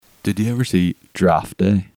Did you ever see Draft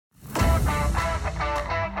Day?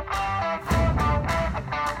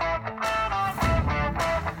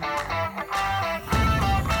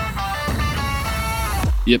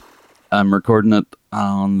 Yep, I'm recording it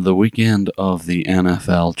on the weekend of the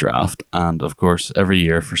NFL draft, and of course, every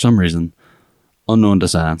year, for some reason, unknown to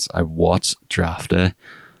science, I watch Draft Day.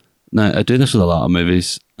 Now, I do this with a lot of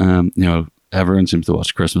movies. Everyone seems to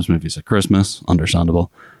watch Christmas movies at Christmas,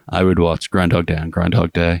 understandable. I would watch Groundhog Day on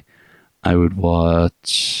Groundhog Day. I would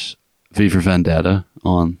watch V for Vendetta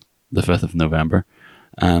on the 5th of November.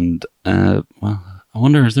 And, I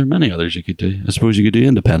wonder, is there many others you could do? I suppose you could do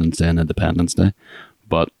Independence Day and Independence Day.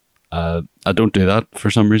 But I don't do that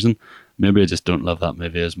for some reason. Maybe I just don't love that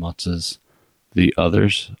movie as much as the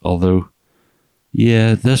others. Although,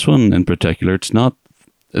 yeah, this one in particular, it's not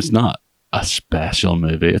a special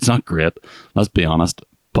movie. It's not great, let's be honest.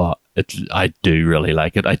 But I do really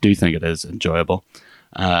like it. I do think it is enjoyable.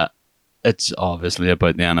 It's obviously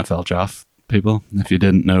about the NFL draft, people. If you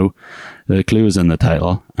didn't know, the clue is in the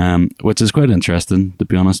title, which is quite interesting, to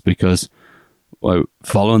be honest, because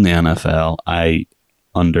following the NFL, I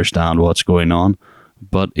understand what's going on.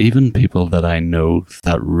 But even people that I know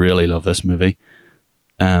that really love this movie,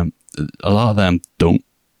 a lot of them don't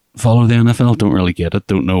follow the NFL, don't really get it,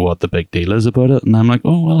 don't know what the big deal is about it. And I'm like,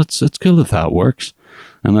 oh, well, it's cool that works.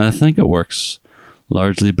 And I think it works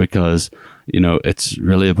largely because, it's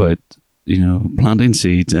really about, planting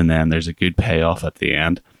seeds, and then there's a good payoff at the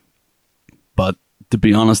end. But to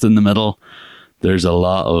be honest, in the middle, there's a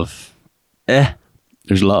lot of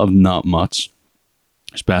not much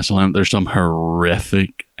special in it. There's some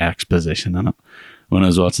horrific exposition in it. When I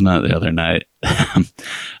was watching that the other night,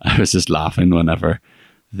 I was just laughing whenever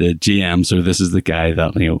the GM, so this is the guy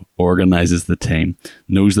that organizes the team,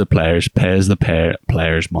 knows the players, pays the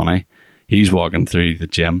players money. He's walking through the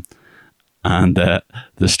gym, and the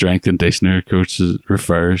strength and conditioner coach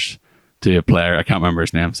refers to a player. I can't remember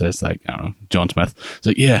his name. Says John Smith. It's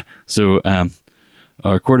like, yeah. So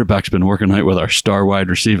our quarterback's been working out with our star wide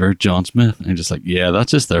receiver, John Smith, and just like, yeah,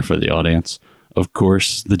 that's just there for the audience. Of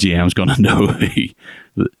course, the GM's going to know he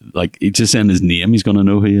just saying his name, he's going to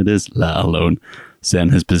know who it is, let alone saying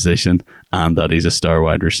his position and that he's a star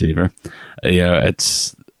wide receiver.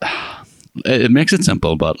 It makes it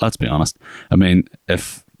simple, but let's be honest. I mean,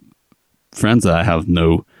 if friends that I have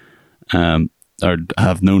no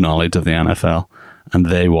knowledge of the NFL and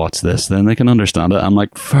they watch this, then they can understand it. I'm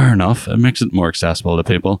like, fair enough. It makes it more accessible to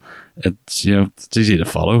people. It's it's easy to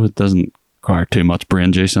follow. It doesn't require too much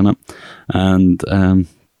brain juice in it, and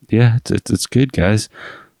it's good, guys.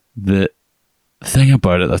 The thing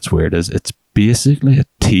about it that's weird is it's basically a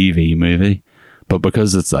TV movie, but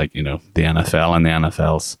because it's the NFL, and the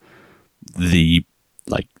NFL's the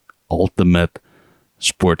ultimate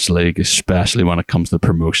sports league, especially when it comes to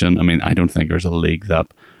promotion. I mean, I don't think there's a league that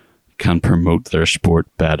can promote their sport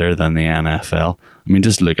better than the NFL. I mean,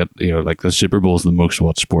 just look at the Super Bowl is the most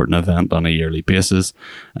watched sporting event on a yearly basis.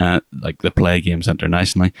 They play games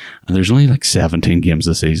internationally, and there's only 17 games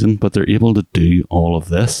a season, but they're able to do all of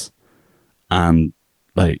this and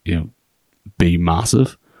be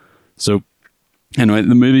massive. So anyway,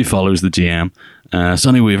 the movie follows the GM,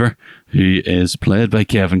 Sonny Weaver, who is played by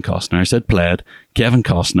Kevin Costner. I said played. Kevin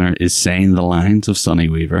Costner is saying the lines of Sonny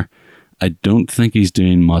Weaver. I don't think he's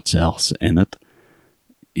doing much else in it.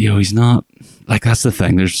 He's not, that's the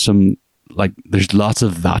thing. There's there's lots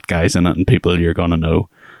of that guys in it and people you're going to know.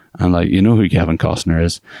 And who Kevin Costner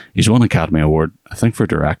is. He's won an Academy Award, I think, for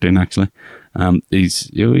directing, actually. He's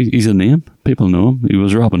a name. People know him. He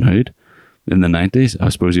was Robin Hood in the 90s. I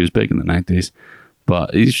suppose he was big in the 90s.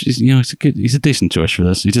 But he's a decent choice for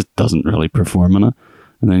this. He just doesn't really perform in it.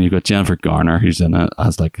 And then you've got Jennifer Garner, who's in it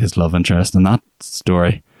as his love interest. And that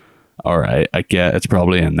story, all right, I get it's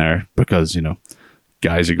probably in there because,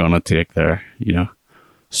 guys are going to take their,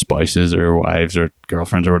 spouses or wives or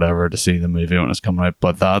girlfriends or whatever to see the movie when it's coming out.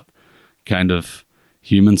 But that kind of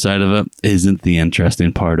human side of it isn't the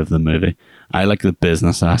interesting part of the movie. I like the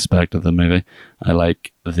business aspect of the movie. I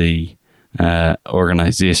like the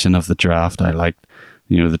organization of the draft. I like,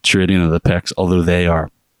 the trading of the picks, although they are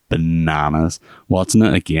bananas. Watching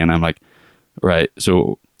it again, I'm like, right,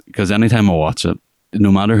 so, because anytime I watch it,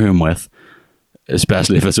 no matter who I'm with,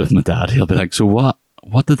 especially if it's with my dad, he'll be like, so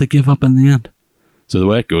what did they give up in the end? So the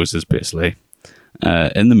way it goes is basically,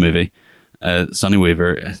 in the movie, Sonny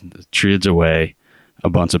Weaver trades away a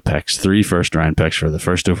bunch of picks, 3 first-round picks for the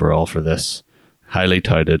first overall for this highly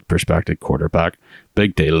touted prospective quarterback.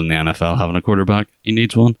 Big deal in the NFL having a quarterback. He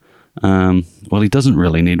needs one. Well, he doesn't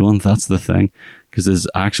really need one. That's the thing, because his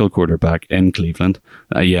actual quarterback in Cleveland.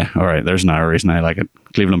 All right. There's another reason I like it.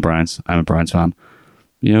 Cleveland Browns. I'm a Browns fan.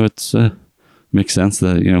 it's makes sense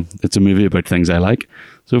that, it's a movie about things I like.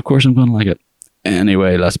 So of course I'm going to like it.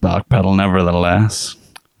 Anyway, let's backpedal nevertheless.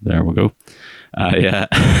 There we go. Yeah.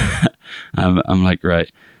 I'm like,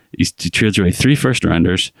 right. He trades away 3 first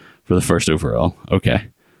rounders for the first overall. Okay.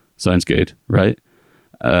 Sounds good, right?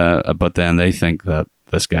 But then they think that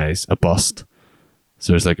this guy's a bust.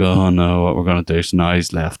 So it's like, oh no, what we're going to do? So now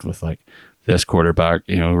he's left with like this quarterback.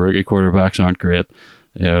 Rookie quarterbacks aren't great.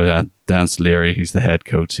 Dan Leary, he's the head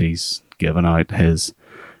coach. He's given out his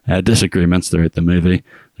disagreements throughout the movie.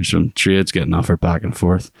 There's some trades getting offered back and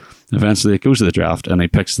forth. Eventually it goes to the draft and he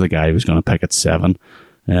picks the guy who's going to pick at 7.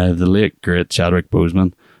 The late great Chadwick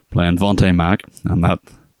Boseman playing Vontae Mack, and that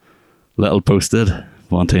little posted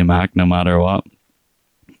Vontae Mack no matter what.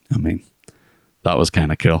 I mean, that was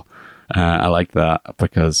kind of cool. I like that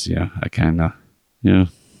because I kind of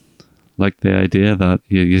like the idea that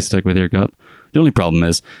you stick with your gut. The only problem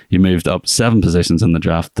is you moved up 7 positions in the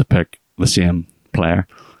draft to pick the same player.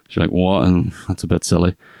 So you're like, what? And that's a bit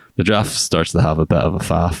silly. The draft starts to have a bit of a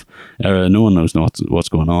faff. No one knows what's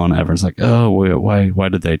going on. Everyone's like, oh, why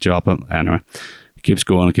did they drop him? Anyway, it keeps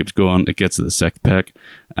going. It gets to the 6th pick,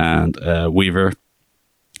 and Weaver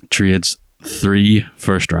trades 3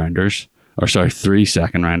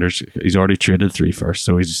 second rounders. He's already traded 3 first,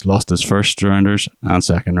 so he's lost his first rounders and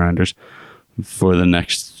second rounders for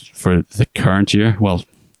the current year. Well,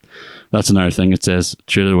 that's another thing. It says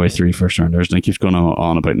traded away 3 first rounders, and he keeps going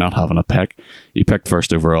on about not having a pick. He picked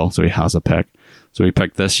first overall, so he has a pick. So he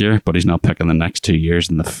picked this year, but he's not picking the next 2 years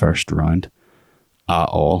in the first round at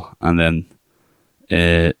all. And then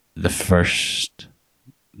the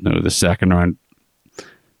second round,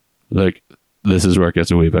 like, this is where it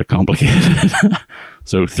gets a wee bit complicated.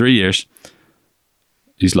 So 3 years,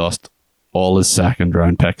 he's lost all his second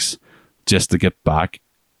round picks just to get back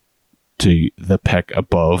to the pick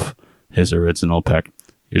above his original pick.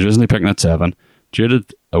 He was originally picking at 7,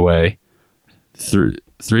 traded away 3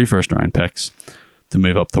 first round picks to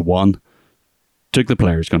move up to 1, took the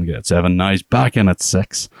player who's going to get at 7. Now he's back in at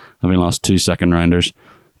 6, having lost 2 second rounders,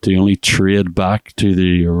 to only trade back to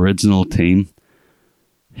the original team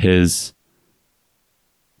his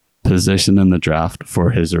position in the draft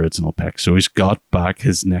for his original pick. So he's got back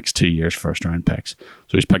his next 2 years first round picks.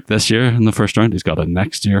 So he's picked this year in the first round, he's got a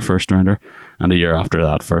next year first rounder, and a year after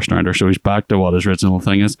that first rounder. So he's back to what his original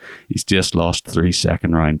thing is. He's just lost 3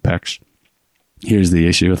 second round picks. Here's the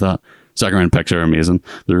issue with that. Second round picks are amazing.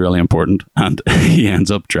 They're really important. And he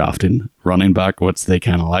ends up drafting running back, which they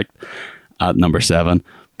kind of liked, at number 7.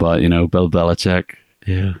 But, Bill Belichick,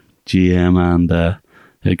 GM and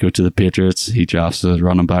head coach of the Patriots, he drafts a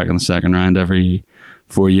running back in the second round every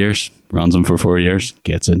 4 years, runs him for 4 years,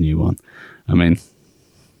 gets a new one. I mean,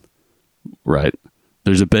 right.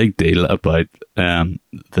 There's a big deal about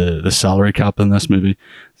the salary cap in this movie.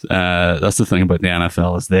 That's the thing about the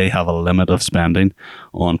NFL, is they have a limit of spending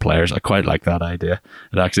on players. I quite like that idea.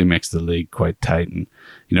 It actually makes the league quite tight, and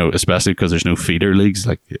especially because there's no feeder leagues.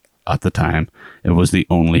 Like, at the time, it was the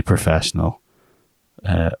only professional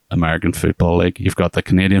American football league. You've got the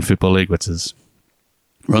Canadian Football League, which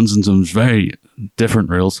runs in some very different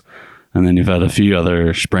rules, and then you've had a few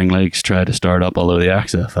other spring leagues try to start up, although the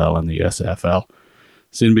XFL and the USFL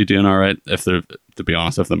seem to be doing all right. If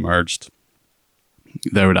they merged,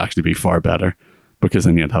 they would actually be far better, because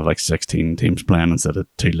then you'd have like 16 teams playing instead of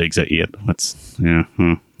 2 leagues of 8.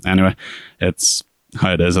 Anyway, it's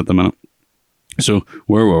how it is at the minute. So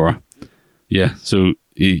where were we? Yeah, so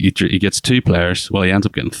he gets 2 players. Well, he ends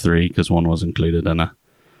up getting 3 because one was included in a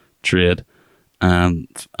trade,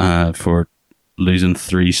 for losing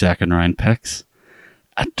 3 second round picks.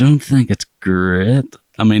 I don't think it's great.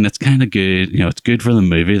 I mean, it's kind of good. It's good for the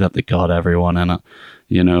movie that they got everyone in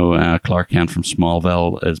it. Clark Kent from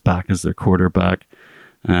Smallville is back as their quarterback.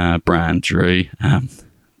 Brian Drew.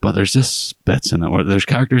 But there's just bits in it where there's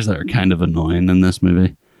characters that are kind of annoying in this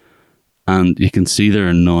movie, and you can see they're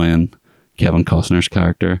annoying Kevin Costner's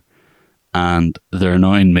character, and they're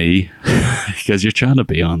annoying me because you're trying to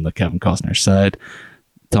be on the Kevin Costner side.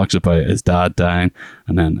 Talks about his dad dying,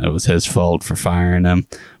 and then it was his fault for firing him,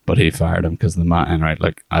 but he fired him because of the man. And right,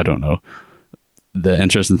 like, I don't know. The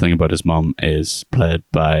interesting thing about his mum is played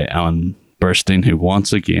by Ellen Burstyn, who,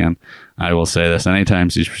 once again, I will say this, anytime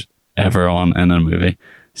she's ever on in a movie,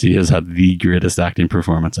 she has had the greatest acting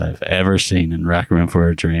performance I've ever seen in Requiem for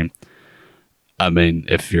a Dream. I mean,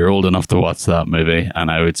 if you're old enough to watch that movie, and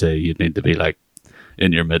I would say you'd need to be like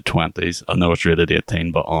in your mid-20s. I know it's rated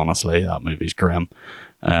 18, but honestly, that movie's grim.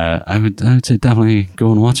 I would say definitely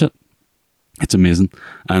go and watch it. It's amazing,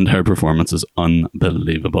 and her performance is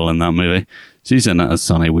unbelievable in that movie. She's in it as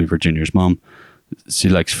Sonny Weaver Jr.'s mom. She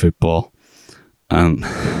likes football, and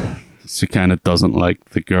she kind of doesn't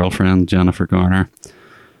like the girlfriend, Jennifer Garner.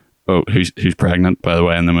 Oh, who's pregnant, by the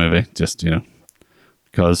way, in the movie. Just,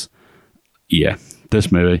 because, yeah,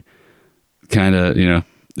 this movie kind of,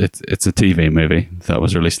 it's a TV movie that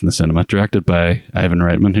was released in the cinema, directed by Ivan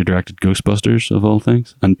Reitman, who directed Ghostbusters, of all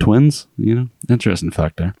things, and Twins. Interesting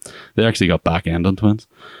fact there. They actually got back end on Twins.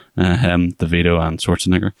 Him, DeVito, and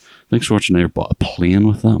Schwarzenegger. I think Schwarzenegger bought a plane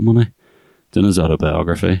with that money. In his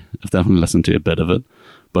autobiography, I've definitely listened to a bit of it,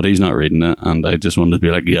 but he's not reading it, and I just wanted to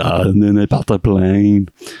be like, yeah, and then they bought a plane.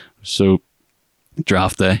 So,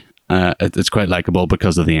 Draft Day, it's quite likable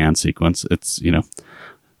because of the end sequence. It's,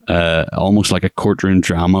 almost like a courtroom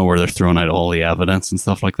drama where they're throwing out all the evidence and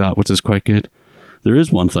stuff like that, which is quite good. There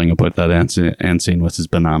is one thing about that end scene which is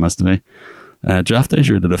bananas to me. Draft Day is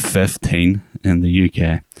rated a 15 in the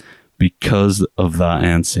UK because of that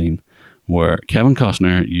end scene where Kevin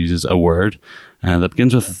Costner uses a word that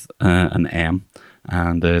begins with an M,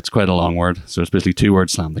 and it's quite a long word. So it's basically two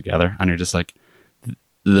words slammed together, and you're just like,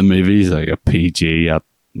 the movie's like a PG at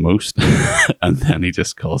most. And then he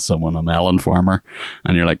just calls someone a melon farmer,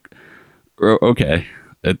 and you're like, okay,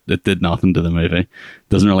 it did nothing to the movie.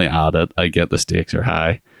 Doesn't really add it. I get the stakes are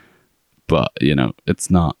high, but it's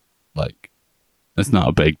not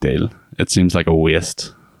a big deal. It seems like a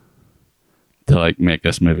waste to make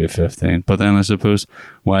this movie 15. But then I suppose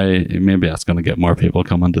maybe that's going to get more people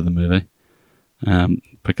coming to the movie,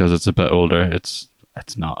 because it's a bit older. It's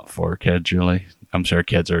not for kids really. I'm sure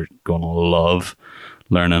kids are going to love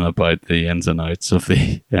learning about the ins and outs of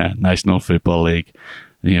the National Football League,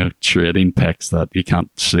 trading picks that you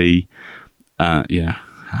can't see. I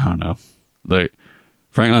don't know.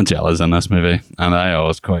 Frank Langella's in this movie, and I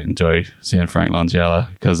always quite enjoy seeing Frank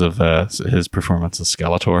Langella because of his performance as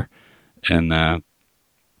Skeletor in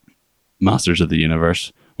Masters of the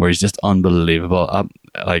Universe, where he's just unbelievable.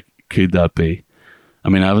 Could that be? I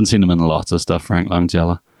mean, I haven't seen him in lots of stuff, Frank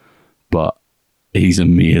Langella, but he's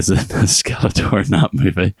amazing as Skeletor in that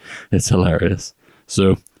movie. It's hilarious.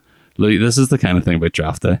 So, look, this is the kind of thing about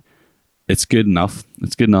Draft Day. It's good enough.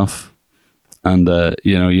 And,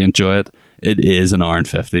 you enjoy it. It is an hour and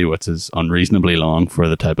 50, which is unreasonably long for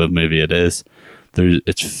the type of movie it is.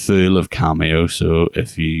 It's full of cameos, so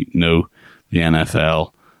if you know the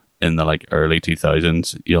NFL in the early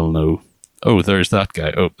 2000s, you'll know, oh, there's that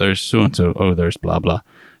guy, oh, there's so-and-so, oh, there's blah, blah.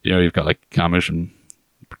 You've got cameos from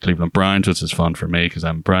Cleveland Browns, which is fun for me because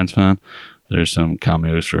I'm a Browns fan. There's some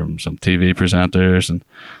cameos from some TV presenters, and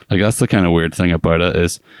that's the kind of weird thing about it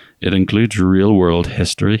is it includes real world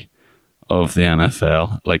history of the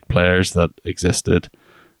NFL, players that existed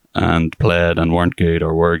and played and weren't good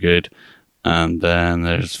or were good. And then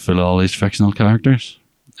there's full of all these fictional characters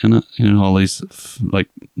in it, all these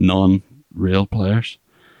non-real players.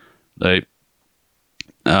 I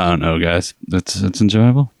don't know, guys. It's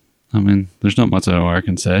enjoyable. I mean, there's not much more I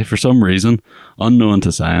can say. For some reason, unknown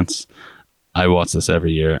to science, I watch this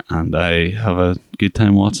every year and I have a good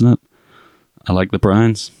time watching it. I like the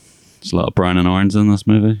Browns. There's a lot of brown and orange in this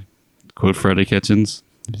movie. Quote Freddie Kitchens,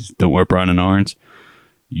 don't wear brown and orange.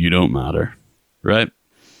 You don't matter. Right?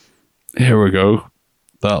 Here we go.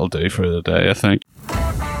 That'll do for the day, I think.